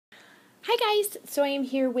Hi guys, so I am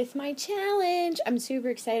here with my challenge. I'm super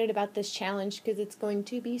excited about this challenge because it's going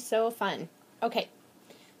to be so fun. Okay,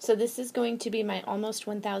 so this is going to be my almost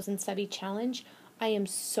 1,000 Subbie challenge. I am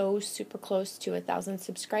so super close to 1,000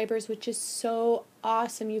 subscribers, which is so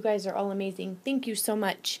awesome. You guys are all amazing. Thank you so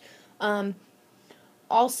much.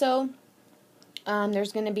 Also,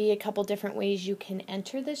 there's going to be a couple different ways you can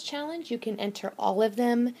enter this challenge. You can enter all of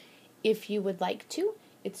them if you would like to.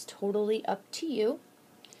 It's totally up to you.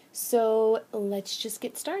 So let's just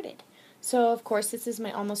get started. So of course this is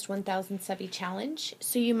my almost 1,000 Subbie challenge.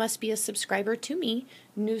 So you must be a subscriber to me.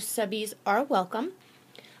 New Subbies are welcome.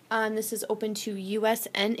 This is open to US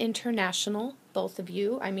and international, both of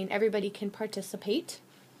you. I mean, everybody can participate.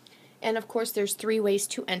 And of course there's 3 ways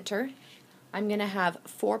to enter. I'm going to have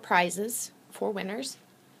 4 prizes, 4 winners.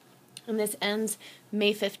 And this ends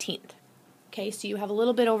May 15th. Okay, so you have a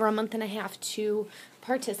little bit over a month and a half to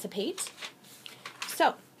participate.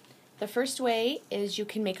 So the first way is you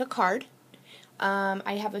can make a card.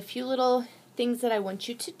 I have a few little things that I want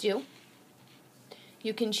you to do.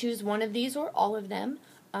 You can choose one of these or all of them.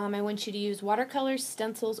 I want you to use watercolors,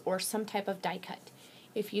 stencils, or some type of die cut.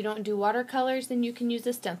 If you don't do watercolors, then you can use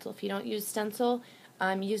a stencil. If you don't use stencil,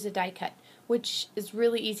 use a die cut, which is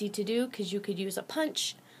really easy to do because you could use a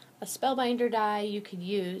punch, a spellbinder die, you could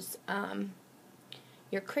use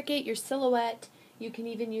your Cricut, your silhouette. You can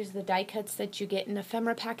even use the die cuts that you get in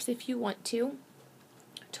ephemera packs if you want to.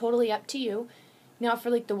 Totally up to you. Now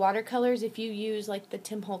for like the watercolors, if you use like the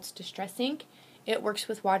Tim Holtz Distress ink, it works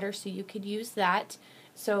with water, so you could use that.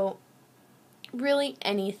 So really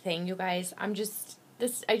anything, you guys. I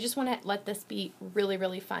just want to let this be really,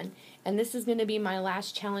 really fun. And this is going to be my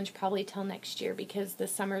last challenge probably till next year because the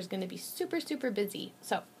summer is going to be super, super busy.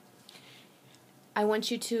 So I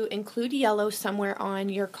want you to include yellow somewhere on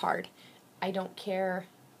your card. I don't care,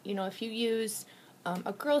 if you use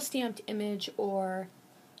a girl stamped image or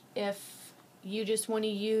if you just want to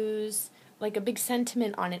use like a big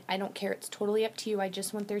sentiment on it. I don't care. It's totally up to you. I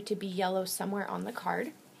just want there to be yellow somewhere on the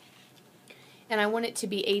card. And I want it to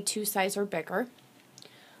be A2 size or bigger.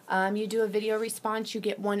 You do a video response, you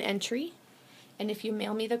get 1 entry. And if you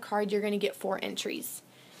mail me the card, you're going to get 4 entries.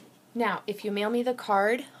 Now, if you mail me the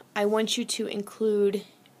card, I want you to include,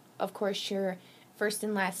 of course, your first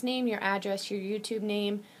and last name, your address, your YouTube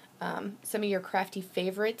name, some of your crafty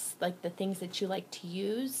favorites, like the things that you like to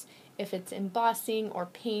use. If it's embossing or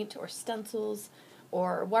paint or stencils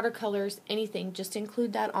or watercolors, anything, just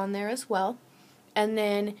include that on there as well. And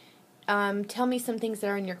then tell me some things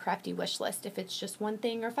that are on your crafty wish list. If it's just 1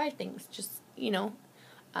 thing or 5 things, just,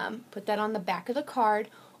 put that on the back of the card,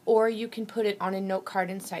 or you can put it on a note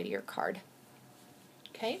card inside of your card.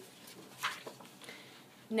 Okay?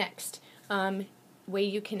 Next, way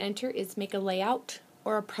you can enter is make a layout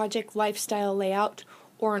or a project lifestyle layout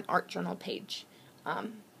or an art journal page.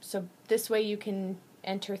 So this way you can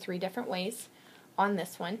enter 3 different ways on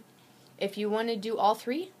this one. If you want to do all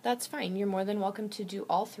 3, that's fine. You're more than welcome to do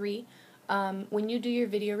all 3. When you do your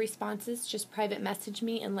video responses, just private message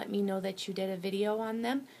me and let me know that you did a video on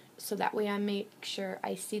them, so that way I make sure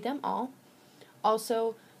I see them all.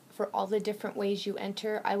 Also, for all the different ways you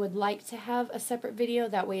enter, I would like to have a separate video.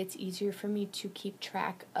 That way it's easier for me to keep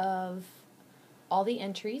track of all the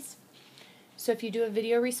entries. So if you do a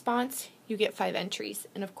video response, you get 5 entries.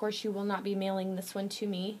 And of course you will not be mailing this one to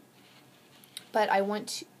me. But I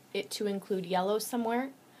want it to include yellow somewhere.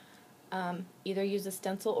 Either use a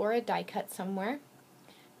stencil or a die cut somewhere.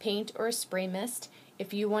 Paint or a spray mist.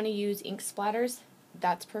 If you want to use ink splatters,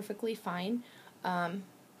 that's perfectly fine.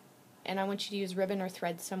 And I want you to use ribbon or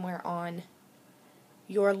thread somewhere on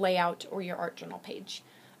your layout or your art journal page.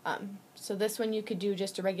 So this one you could do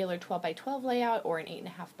just a regular 12 by 12 layout or an 8.5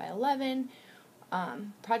 by 11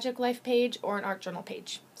 project life page or an art journal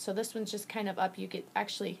page. So this one's just kind of up. You could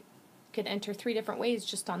enter 3 different ways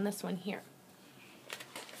just on this one here.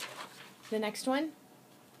 The next one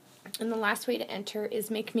and the last way to enter is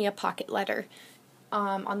make me a pocket letter.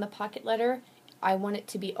 On the pocket letter, I want it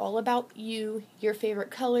to be all about you, your favorite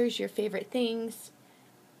colors, your favorite things,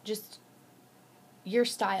 just your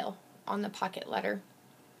style on the pocket letter.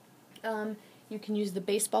 You can use the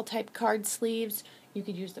baseball type card sleeves. You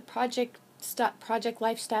could use the project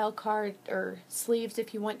lifestyle card or sleeves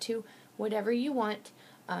if you want to. Whatever you want,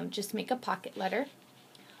 just make a pocket letter.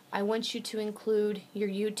 I want you to include your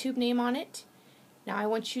YouTube name on it. Now I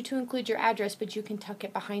want you to include your address, but you can tuck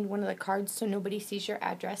it behind one of the cards so nobody sees your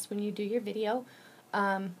address when you do your video.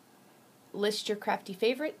 List your crafty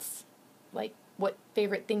favorites, like what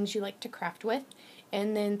favorite things you like to craft with,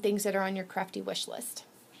 and then things that are on your crafty wish list.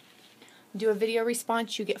 Do a video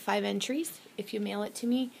response, you get 5 entries. If you mail it to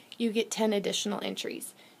me, you get 10 additional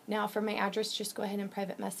entries. Now for my address, just go ahead and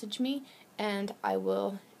private message me, and I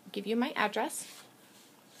will give you my address.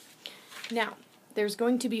 Now, there's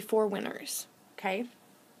going to be 4 winners, okay?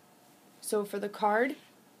 So for the card,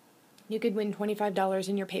 you could win $25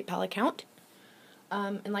 in your PayPal account.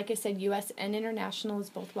 And like I said, U.S. and international is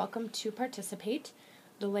both welcome to participate.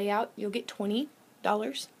 The layout, you'll get $20.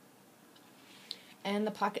 And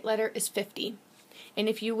the pocket letter is $50. And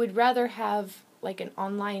if you would rather have like an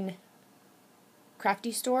online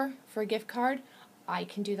crafty store for a gift card, I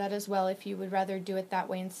can do that as well if you would rather do it that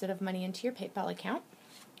way instead of money into your PayPal account.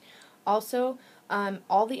 Also,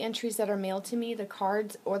 all the entries that are mailed to me, the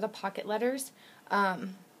cards or the pocket letters,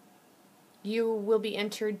 you will be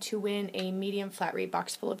entered to win a medium flat rate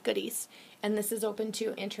box full of goodies. And this is open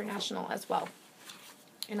to international as well.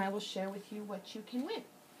 And I will share with you what you can win.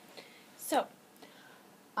 So,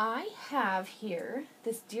 I have here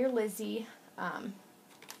this Dear Lizzie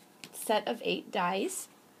set of 8 dies.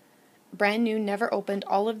 Brand new, never opened.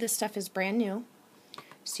 All of this stuff is brand new.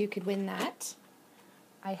 So you could win that.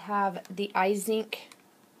 I have the eye zinc,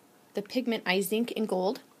 the pigment eye zinc in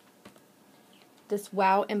gold. This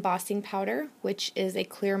Wow embossing powder, which is a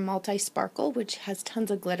clear multi-sparkle, which has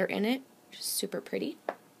tons of glitter in it, which is super pretty.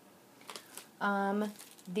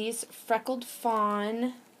 These Freckled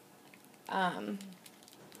Fawn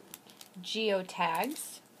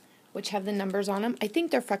geotags, which have the numbers on them. I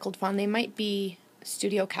think they're Freckled Fawn. They might be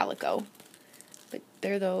Studio Calico, but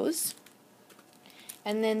they're those.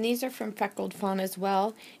 And then these are from Freckled Fawn as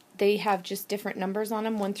well. They have just different numbers on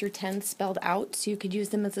them, 1 through 10 spelled out, so you could use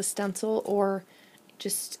them as a stencil or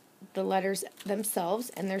just the letters themselves,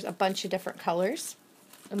 and there's a bunch of different colors.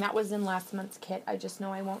 And that was in last month's kit. I just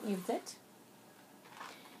know I won't use it.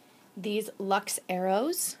 These Luxe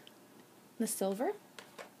arrows, the silver.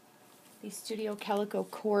 These Studio Calico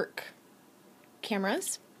cork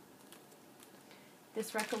cameras.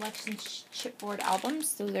 This Recollections chipboard albums.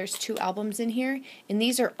 So there's 2 albums in here, and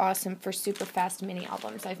these are awesome for super fast mini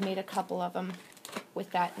albums. I've made a couple of them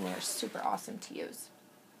with that, and they're super awesome to use.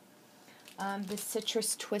 This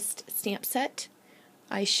Citrus Twist stamp set.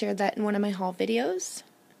 I shared that in one of my haul videos.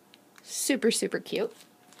 Super, super cute.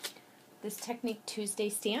 This Technique Tuesday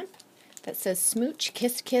stamp that says Smooch,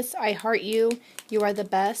 Kiss, Kiss, I Heart You, You Are the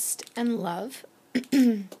Best, and Love.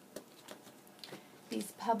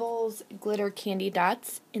 These Pebbles glitter candy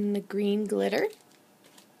dots in the green glitter.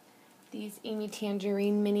 These Amy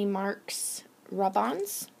Tangerine Mini Marks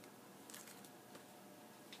rub-ons.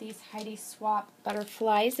 These Heidi Swap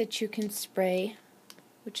butterflies that you can spray,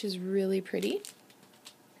 which is really pretty.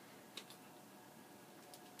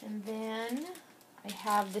 And then I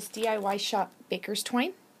have this DIY Shop Baker's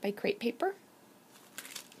Twine by Crate Paper.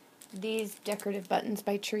 These decorative buttons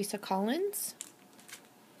by Teresa Collins.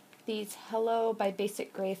 These Hello by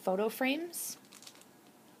Basic Gray photo frames.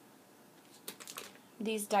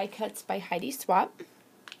 These die cuts by Heidi Swap.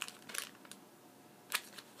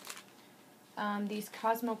 These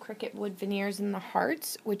Cosmo Cricut wood veneers in the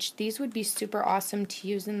hearts, which these would be super awesome to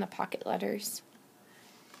use in the pocket letters.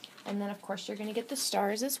 And then, of course, you're going to get the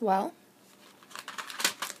stars as well.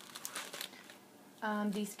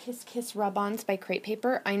 These Kiss Kiss rub-ons by Crate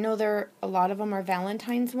Paper. I know a lot of them are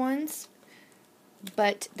Valentine's ones,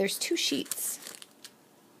 but there's 2 sheets.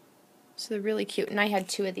 So they're really cute, and I had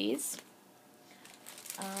 2 of these.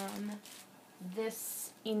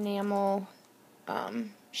 This enamel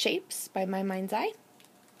shapes by My Mind's Eye.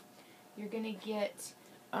 You're going to get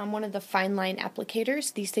one of the fine line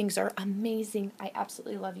applicators. These things are amazing. I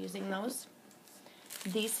absolutely love using those.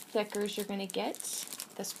 These thickers you're going to get.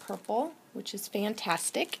 This purple, which is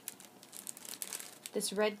fantastic.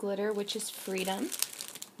 This red glitter, which is Freedom.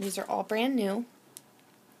 These are all brand new.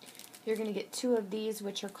 You're going to get 2 of these,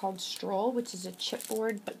 which are called Stroll, which is a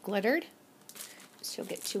chipboard but glittered. So you'll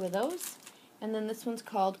get 2 of those. And then this one's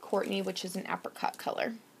called Courtney, which is an apricot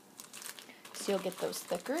color. So you'll get those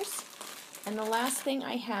thickers. And the last thing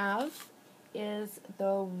I have is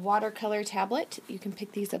the watercolor tablet. You can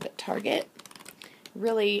pick these up at Target.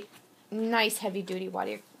 Really nice heavy-duty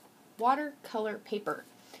watercolor paper.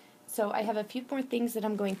 So I have a few more things that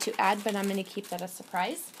I'm going to add, but I'm going to keep that a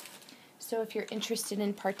surprise. So if you're interested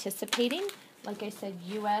in participating, like I said,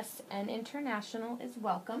 U.S. and international is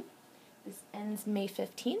welcome. This ends May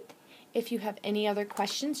 15th. If you have any other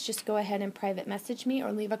questions, just go ahead and private message me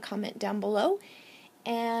or leave a comment down below.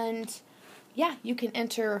 And yeah, you can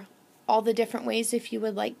enter all the different ways if you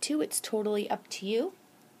would like to. It's totally up to you.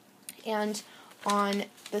 And on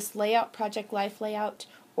this layout, Project Life layout,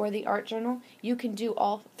 or the art journal, you can do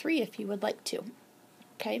all 3 if you would like to.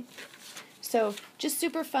 Okay? So just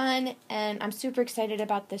super fun, and I'm super excited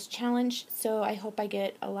about this challenge, so I hope I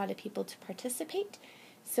get a lot of people to participate.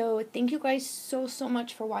 So thank you guys so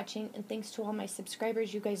much for watching, and thanks to all my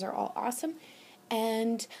subscribers. You guys are all awesome,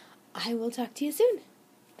 and I will talk to you soon.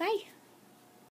 Bye.